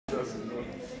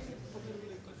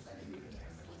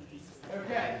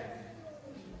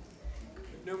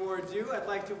ado, I'd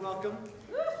like to welcome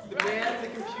the man, the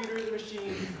computer, the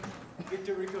machine,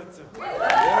 Rikhotso.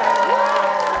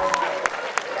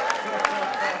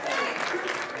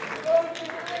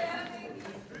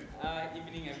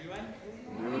 Evening, everyone.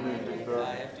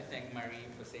 I have to thank Marie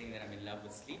for saying that I'm in love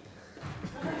with sleep.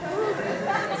 And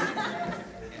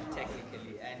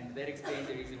technically, and that explains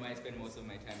the reason why I spend most of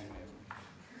my time in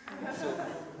my room. So,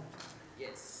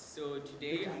 yes. So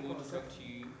today I'm going to talk to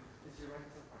you.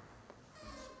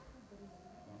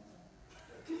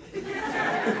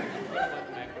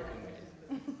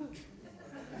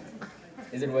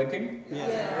 Is it working?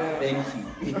 Yeah. Thank you.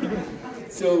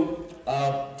 So,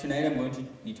 tonight I'm going to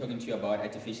be talking to you about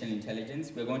artificial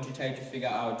intelligence. We're going to try to figure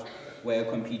out where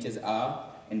computers are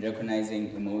in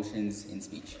recognizing emotions in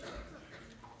speech.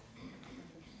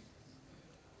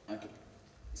 Okay.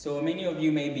 So many of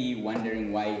you may be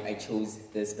wondering why I chose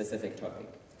this specific topic.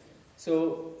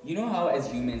 So, you know how as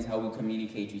humans, how we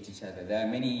communicate with each other. There are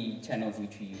many channels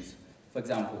which we use. For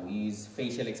example, we use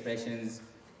facial expressions,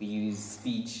 we use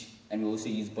speech, and we also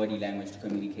use body language to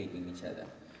communicate with each other.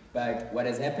 But what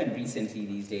has happened recently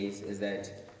these days is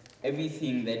that every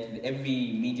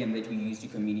medium that we use to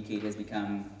communicate has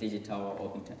become digital,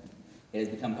 or it has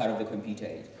become part of the computer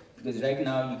age. Because right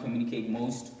now you communicate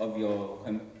most of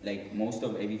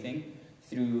everything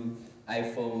through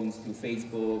iPhones, through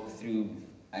Facebook, through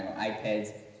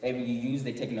iPads. You use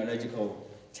the technological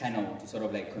channel to sort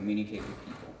of communicate with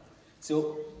people.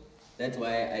 So that's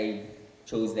why I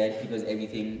chose that, because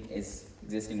everything is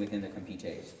existing within the computer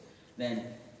age. Then,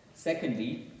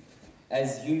 secondly,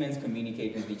 as humans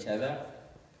communicate with each other,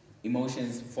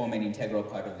 emotions form an integral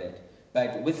part of that.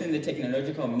 But within the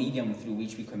technological medium through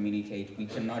which we communicate, we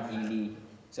cannot really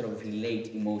sort of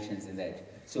relate emotions in that.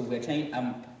 So we're trying,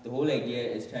 the whole idea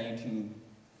is trying to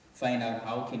find out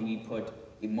how can we put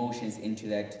emotions into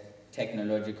that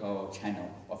technological channel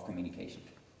of communication.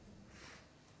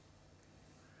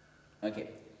 Okay.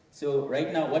 So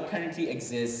right now, what currently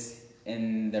exists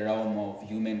in the realm of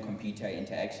human-computer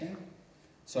interaction?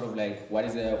 Sort of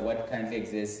what currently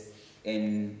exists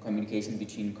in communication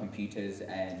between computers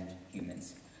and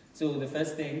humans? So the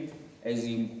first thing, as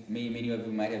many of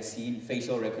you might have seen,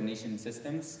 facial recognition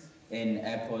systems in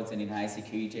airports and in high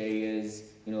security areas.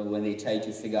 When they try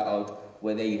to figure out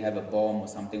whether you have a bomb or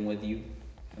something with you,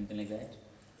 something like that.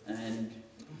 And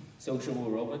sociable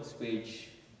robots, which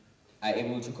are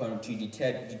able to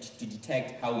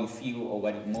detect how you feel or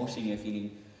what emotion you're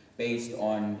feeling based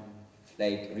on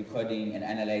recording and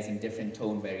analyzing different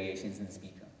tone variations in the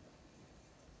speaker.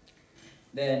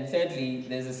 Then thirdly,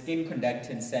 there's a skin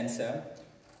conductance sensor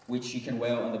which you can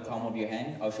wear on the palm of your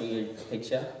hand. I'll show you a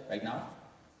picture right now,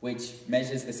 which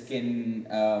measures the skin,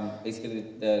 basically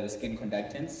the skin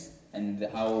conductance and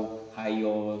how high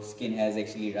your skin hairs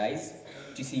actually rise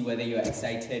to see whether you're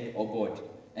excited or bored.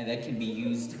 And that can be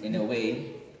used in a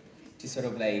way to sort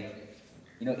of it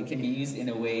can be used in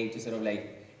a way to sort of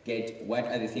get what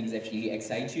are the things that really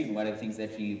excite you and what are the things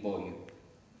that really bore you.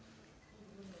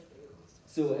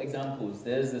 So examples,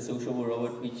 there's the sociable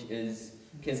robot, which is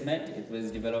Kismet. It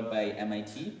was developed by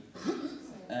MIT.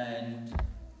 And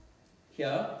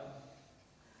here,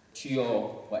 to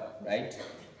your right?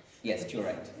 Yes, to your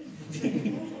right.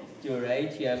 To your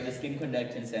right, you have the skin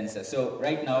conductance sensor. So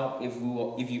right now, if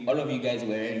all of you guys were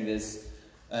wearing this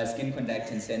skin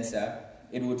conductance sensor,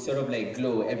 it would sort of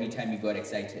glow every time you got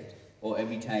excited, or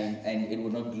every time, and it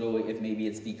would not glow if maybe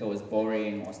a speaker was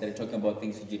boring or started talking about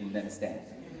things you didn't understand.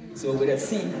 So we would have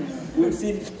seen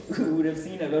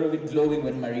a lot of it glowing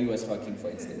when Marie was talking, for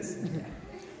instance.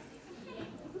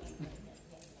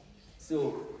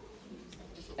 So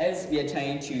as we are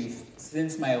trying to,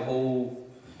 since my whole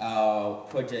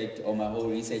project or my whole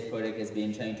research project has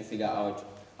been trying to figure out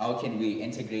how can we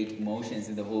integrate emotions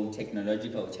in the whole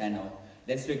technological channel,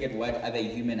 let's look at what other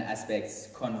human aspects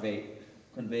convey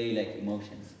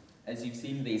emotions. As you've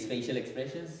seen, there's facial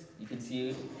expressions. You can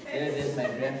see there's my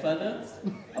grandfather.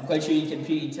 I'm quite sure you can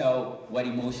pretty tell what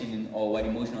emotion or what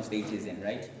emotional state he's in,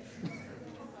 right?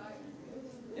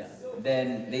 Yeah.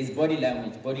 Then there's body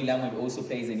language. Body language also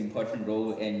plays an important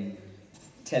role in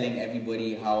telling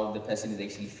everybody how the person is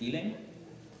actually feeling.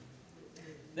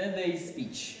 Then there is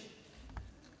speech,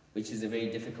 which is a very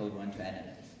difficult one to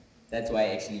analyze. That's why I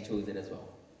actually chose it as well.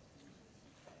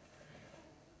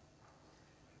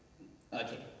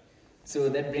 Okay, so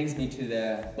that brings me to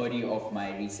the body of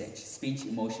my research, speech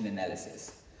emotion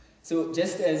analysis. So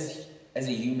just as a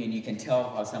human, you can tell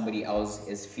how somebody else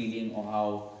is feeling or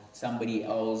how somebody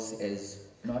else is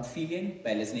not feeling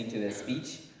by listening to their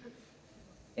speech.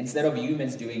 Instead of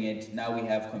humans doing it, now we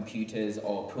have computers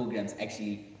or programs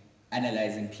actually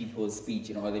analyzing people's speech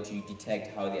in order to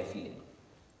detect how they're feeling.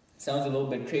 Sounds a little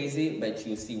bit crazy, but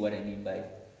you'll see what I mean by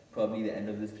probably the end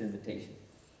of this presentation.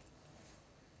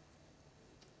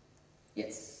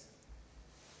 Yes.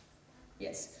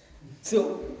 Yes.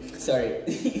 So, sorry,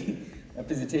 my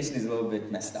presentation is a little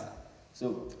bit messed up.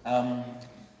 So,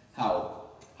 how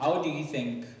do you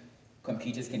think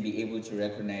computers can be able to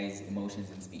recognize emotions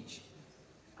in speech?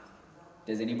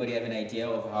 Does anybody have an idea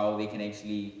of how they can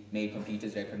actually make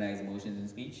computers recognize emotions in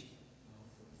speech?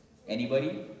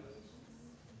 Anybody?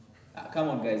 Come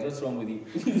on, guys, what's wrong with you?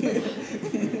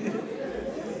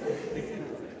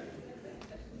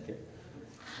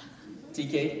 Okay.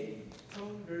 TK?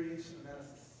 Tone variation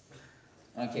analysis.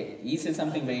 Okay, he said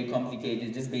something very complicated.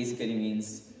 It just basically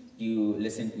means you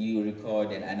listen, you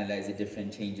record and analyze the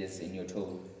different changes in your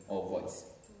tone or voice.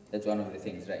 That's one of the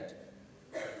things, right?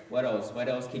 What else? What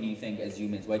else can you think as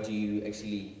humans? What do you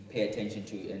actually pay attention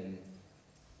to in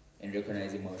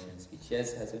recognizing emotion in speech?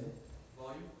 Yes, Hassan?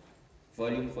 Volume.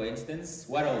 Volume, for instance.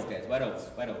 What else, guys? What else?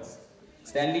 What else?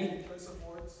 Stanley? Choice of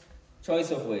words.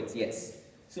 Choice of words, yes.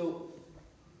 So,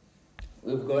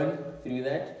 we've gone through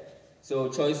that. So,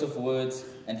 choice of words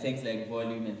and things like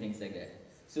volume and things like that.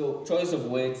 So, choice of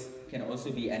words can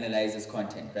also be analyzed as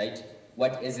content, right?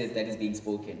 What is it that is being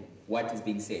spoken? What is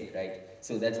being said, right?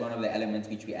 So, that's one of the elements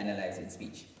which we analyze in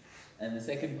speech. And the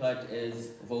second part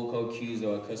is vocal cues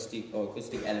or acoustic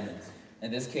elements.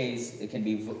 In this case, it can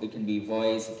be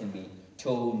voice, it can be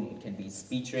tone, it can be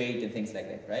speech rate, and things like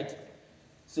that, right?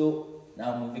 So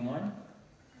now moving on.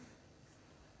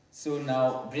 So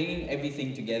now bringing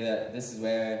everything together, this is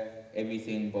where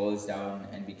everything boils down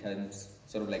and becomes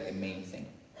sort of like a main thing.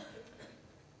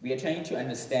 We are trying to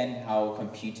understand how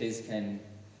computers can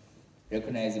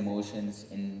recognize emotions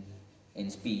in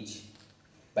speech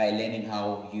by learning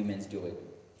how humans do it.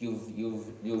 You've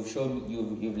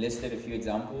listed a few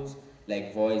examples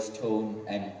like voice, tone,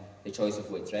 and the choice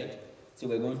of words, right? So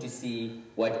we're going to see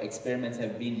what experiments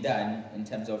have been done in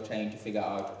terms of trying to figure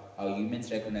out how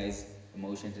humans recognize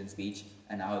emotions in speech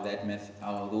and how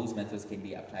those methods can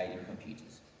be applied in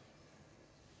computers.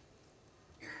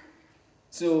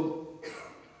 So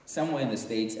somewhere in the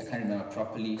States, I can't remember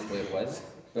properly where it was,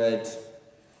 but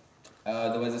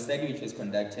there was a study which was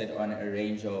conducted on a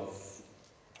range of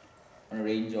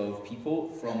people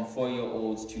from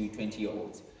 4-year-olds to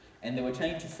 20-year-olds. And they were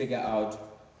trying to figure out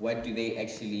what do they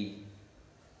actually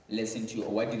listen to or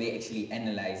what do they actually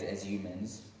analyze as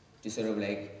humans to sort of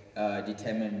like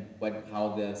determine how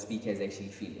the speaker is actually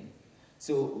feeling.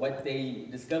 So what they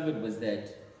discovered was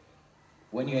that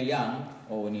when you're young,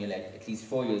 or when you're like at least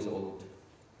 4 years old,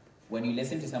 when you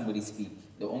listen to somebody speak,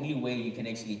 the only way you can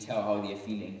actually tell how they're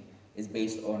feeling is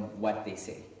based on what they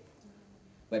say.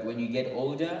 But when you get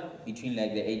older, between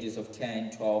like the ages of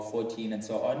 10, 12, 14, and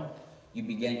so on, you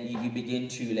begin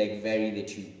to like vary the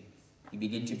two. You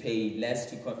begin to pay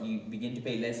less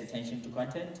attention to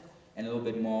content and a little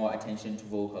bit more attention to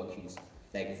vocal cues,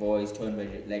 like voice, tone,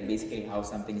 like basically how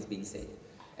something is being said.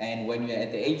 And when you're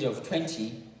at the age of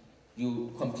 20,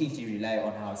 you completely rely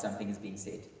on how something is being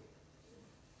said.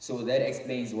 So that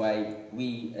explains why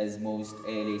we, as most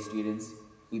ALA students,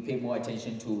 we pay more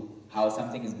attention to how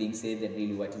something is being said than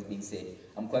really what is being said.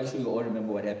 I'm quite sure you all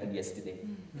remember what happened yesterday.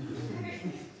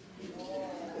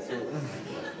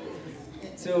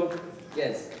 So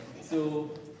yes,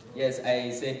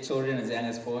 I said children as young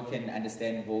as 4 can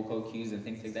understand vocal cues and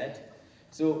things like that.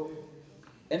 So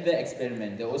in the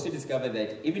experiment, they also discovered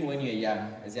that even when you're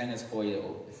young, as young as 4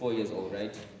 years old,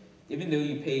 right? Even though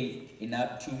you pay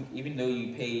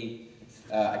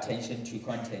attention to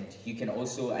content, you can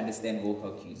also understand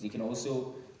vocal cues. You can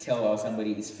also tell how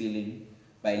somebody is feeling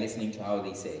by listening to how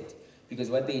they say it. Because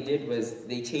what they did was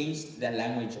they changed the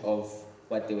language of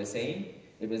what they were saying.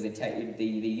 It was they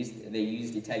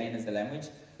used Italian as the language,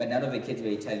 but none of the kids were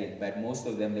Italian. But most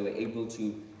of them, they were able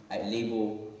to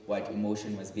label what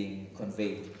emotion was being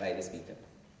conveyed by the speaker.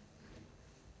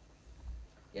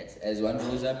 Yes, as one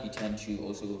grows up, you tend to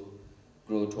also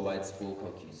grow towards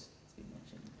vocal cues.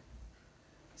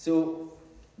 So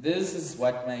this is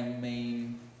what my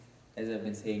main, as I've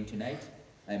been saying tonight,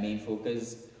 my main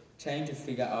focus, trying to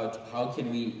figure out how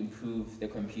can we improve the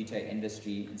computer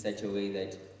industry in such a way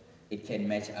that it can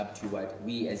match up to what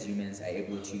we as humans are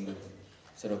able to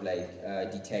sort of like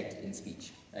detect in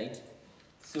speech, right?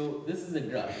 So this is a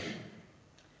graph.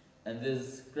 And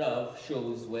this graph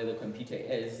shows where the computer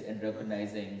is in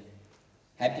recognizing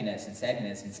happiness and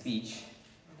sadness in speech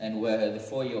and where the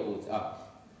 4-year-olds are.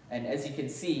 And as you can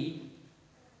see,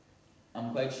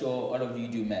 I'm quite sure all of you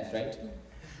do math, right?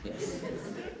 Yes.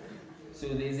 So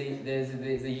there's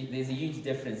a huge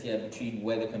difference here between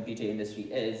where the computer industry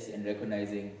is in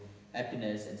recognizing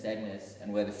happiness and sadness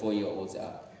and where the 4-year-olds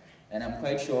are. And I'm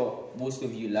quite sure most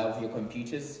of you love your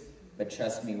computers, but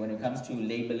trust me, when it comes to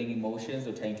labeling emotions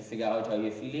or trying to figure out how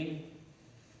you're feeling,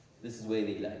 this is where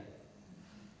they lie.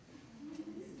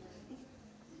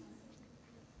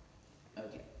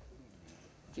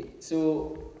 Okay,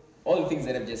 so all the things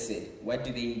that I've just said, what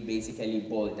do they basically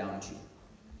boil down to?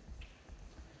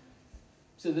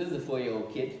 So this is a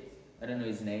 4-year-old kid. I don't know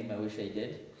his name, I wish I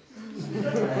did.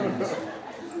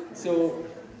 So,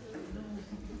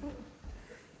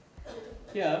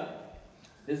 here,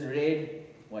 this red,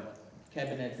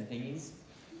 cabinets and thingies.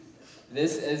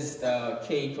 This is the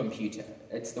K computer.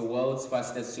 It's the world's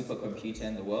fastest supercomputer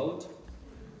in the world.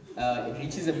 It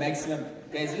reaches a maximum,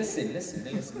 guys, listen.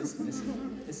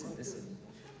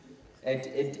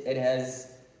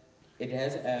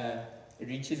 It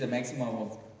reaches a maximum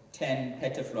of 10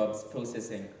 petaflops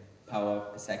processing power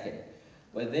per second.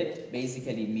 What that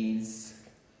basically means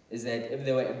is that if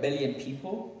there were a billion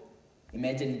people,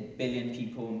 imagine a billion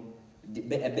people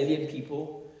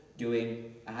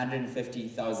doing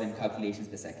 150,000 calculations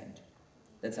per second.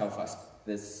 That's how fast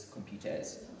this computer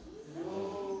is.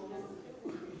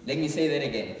 Let me say that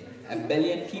again. A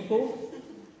billion people,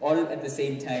 all at the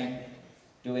same time,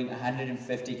 doing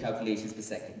 150 calculations per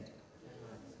second.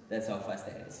 That's how fast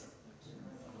that is.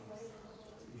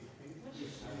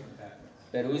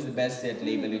 But who's the best at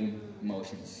labeling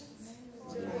emotions?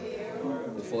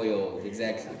 The 4-year-old,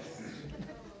 exactly.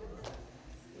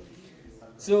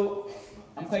 So,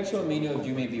 I'm quite sure many of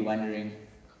you may be wondering,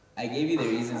 I gave you the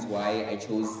reasons why I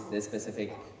chose this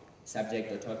specific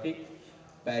subject or topic,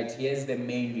 but here's the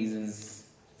main reasons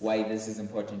why this is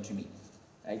important to me,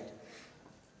 right?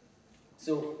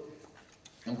 So,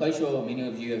 I'm quite sure many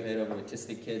of you have heard of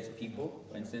autistic kids, people,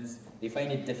 for instance. They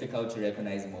find it difficult to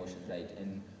recognize emotions, right?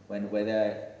 And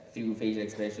whether through facial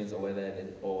expressions or whether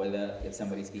if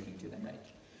somebody's speaking to them, right?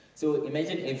 So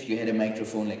imagine if you had a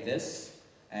microphone like this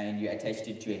and you attached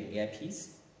it to an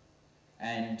earpiece,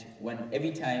 and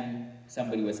every time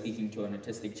somebody was speaking to an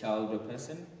autistic child or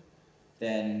person,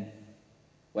 then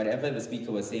whatever the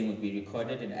speaker was saying would be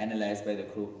recorded and analyzed by the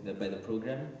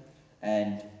program,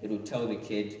 and it would tell the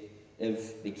kid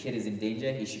if the kid is in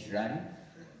danger, he should run,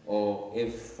 or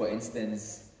if, for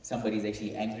instance, somebody is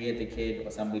actually angry at the kid,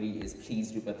 or somebody is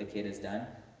pleased with what the kid has done,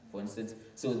 for instance.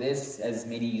 So this has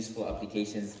many useful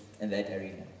applications in that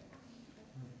arena.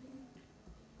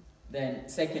 Then,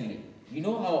 secondly, you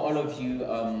know how all of you,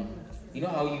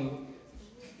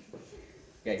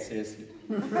 guys, seriously.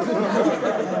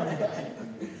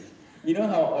 You know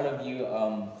how all of you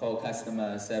call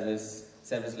customer service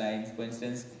lines, for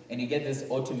instance, and you get this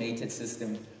automated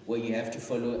system where you have to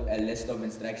follow a list of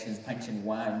instructions, punch in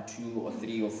 1, 2, or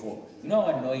 3, or 4. You know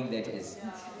how annoying that is?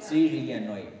 It's really, really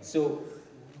annoying. So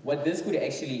what this could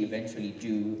actually eventually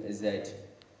do is that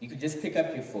you could just pick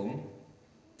up your phone,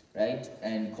 right,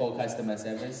 and call customer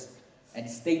service and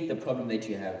state the problem that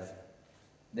you have.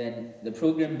 Then the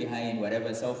program behind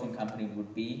whatever cell phone company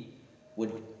would be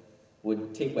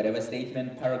would take whatever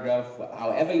statement, paragraph,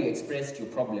 however you expressed your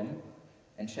problem,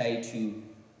 and try to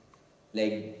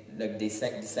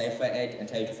decipher it and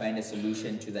try to find a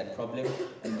solution to that problem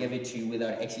and give it to you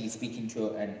without actually speaking to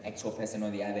an actual person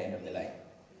on the other end of the line,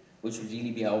 which would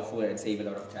really be helpful and save a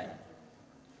lot of time.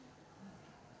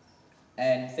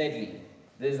 And thirdly,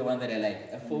 this is the one that I like,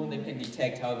 a phone that can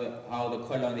detect how the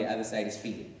caller on the other side is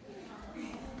feeling.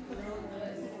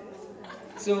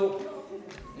 So,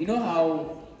 you know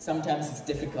how sometimes it's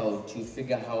difficult to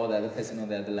figure out how the other person on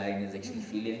the other line is actually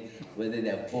feeling, whether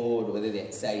they're bored, or whether they're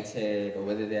excited, or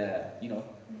whether they're,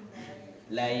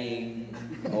 lying,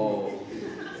 or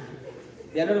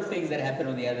there are a lot of things that happen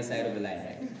on the other side of the line,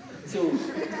 right? So,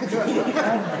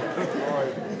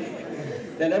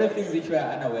 there are a lot of things that you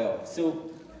are unaware of. So,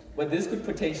 what this could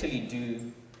potentially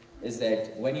do is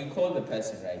that when you call the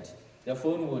person, right, the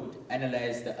phone would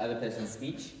analyze the other person's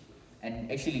speech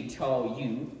and actually tell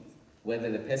you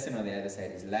whether the person on the other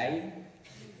side is lying,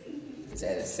 is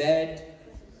either sad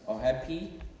or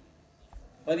happy,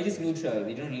 or they're just neutral.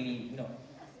 They don't really,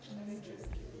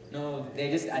 no,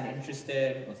 they're just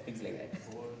uninterested or things like that.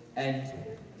 And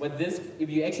if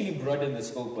you actually broaden the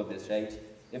scope of this, right,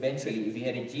 eventually, if you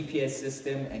had a GPS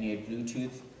system and you had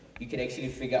Bluetooth, you could actually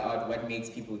figure out what makes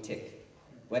people tick,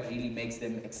 what really makes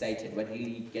them excited, what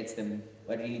really makes them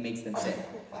sad.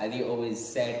 Are they always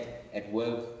sad at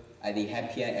work? Are they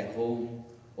happier at home?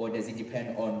 Or does it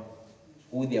depend on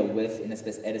who they're with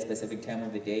at a specific time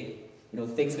of the day?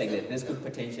 Things like that. This could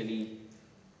potentially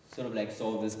sort of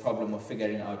solve this problem of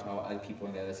figuring out how other people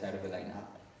on the other side of the line are.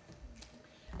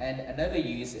 And another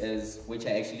use is, which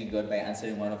I actually got by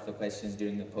answering one of the questions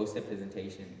during the poster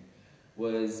presentation,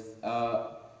 was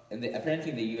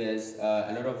apparently in the US,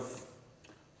 a lot of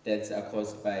deaths are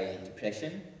caused by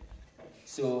depression.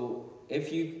 So if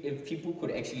people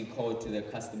could actually call to the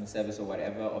customer service or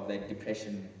whatever of that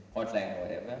depression hotline or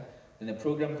whatever, then the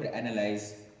program could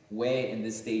analyze where in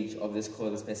this stage of this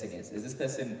call this person is. Is this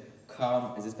person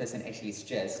calm? Is this person actually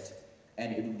stressed?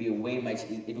 And it would be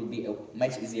a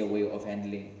much easier way of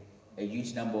handling a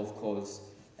huge number of calls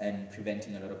and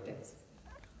preventing a lot of deaths.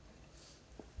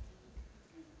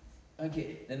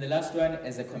 Okay, then the last one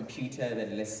is a computer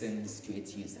that listens to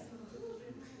its user.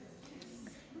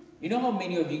 You know how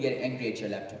many of you get angry at your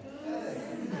laptop?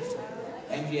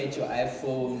 Angry at your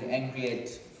iPhone, angry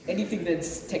at anything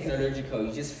that's technological.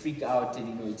 You just freak out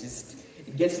and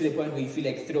it gets to the point where you feel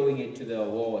like throwing it to the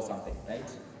wall or something, right?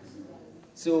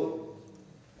 So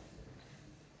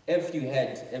if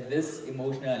this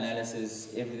emotional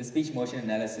analysis, if the speech emotion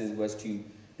analysis was to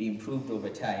be improved over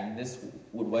time, this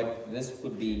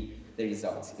would be the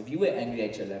results. If you were angry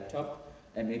at your laptop,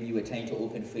 and maybe you were trying to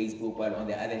open Facebook, while on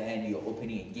the other hand you're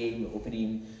opening a game, you're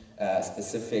opening a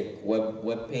specific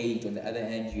web page, on the other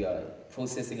hand you are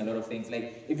processing a lot of things.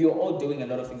 Like if you're all doing a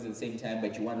lot of things at the same time,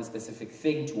 but you want a specific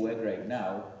thing to work right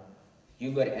now,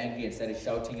 you got angry and started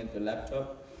shouting at the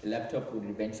laptop would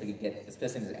eventually get, this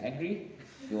person is angry,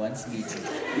 he wants me to.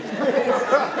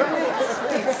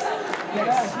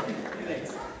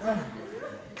 Relax.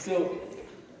 So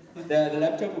the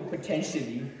laptop would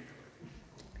potentially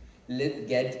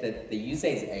get that the user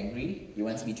is angry, he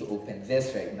wants me to open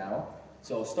this right now,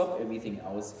 so I'll stop everything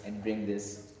else and bring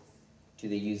this to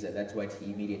the user. That's what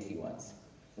he immediately wants.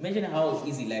 Imagine how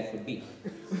easy life would be.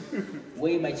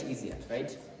 Way much easier,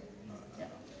 right? Yeah.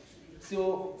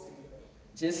 So,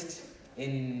 just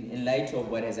in light of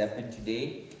what has happened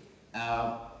today,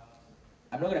 I'm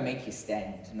not gonna make you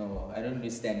stand. No, I don't do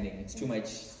standing. It's too much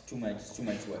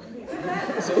work.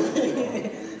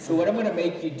 So what I'm gonna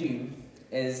make you do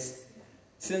is,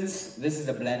 since this is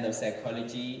a blend of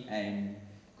psychology and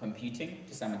computing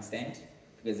to some extent,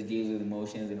 because it deals with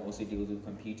emotions and also deals with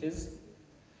computers,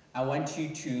 I want you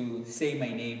to say my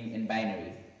name in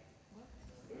binary.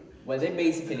 What that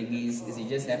basically means is you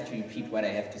just have to repeat what I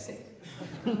have to say,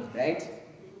 right?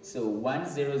 So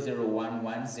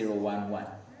 10011011.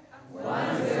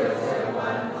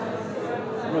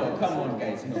 10011011. No, come on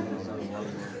guys, no.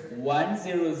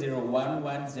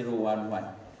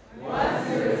 10011011.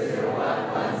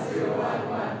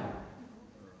 10011011.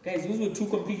 Guys, those were two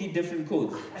completely different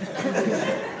codes.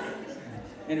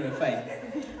 Anyway, fine.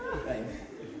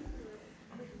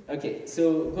 Okay,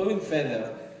 so going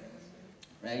further,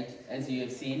 right, as you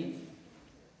have seen,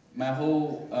 my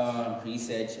whole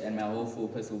research and my whole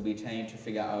focus will be trying to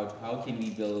figure out how can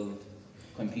we build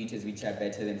computers which are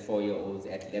better than 4-year-olds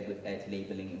at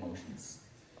labeling emotions.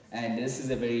 And this is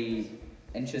a very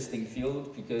interesting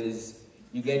field because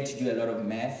you get to do a lot of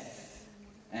math,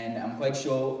 and I'm quite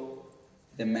sure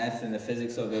the math and the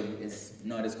physics of it is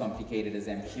not as complicated as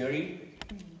M theory,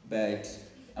 but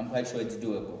I'm quite sure it's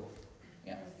doable.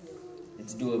 Yeah,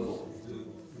 it's doable.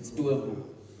 It's doable.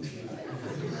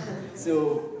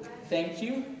 So, thank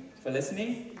you for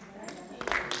listening.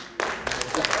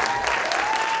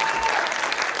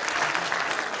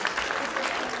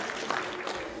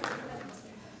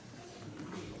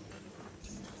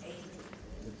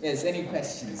 Yes, any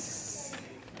questions?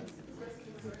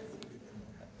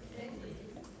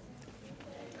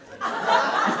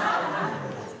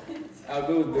 I'll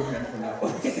go with Goodman for now.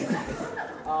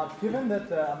 Given that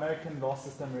the American law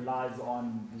system relies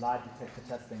on lie detector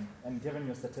testing, and given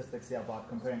your statistics here about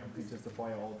comparing computers to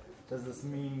 4-year-olds, does this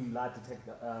mean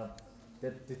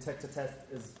the detector test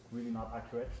is really not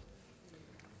accurate?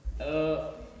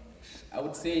 I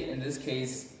would say in this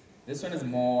case, this one is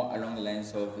more along the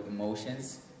lines of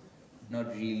emotions.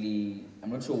 Not really, I'm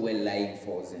not sure where lying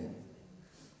falls in,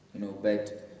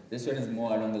 but this one is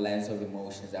more along the lines of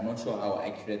emotions. I'm not sure how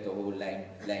accurate the whole lying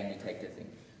detector thing.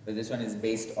 But this one is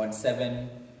based on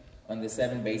the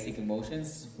seven basic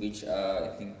emotions, which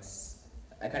I think,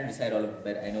 I can't decide all of it,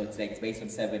 but I know it's based on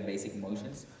 7 basic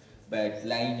emotions. But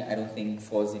lying, I don't think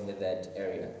falls into that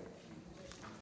area.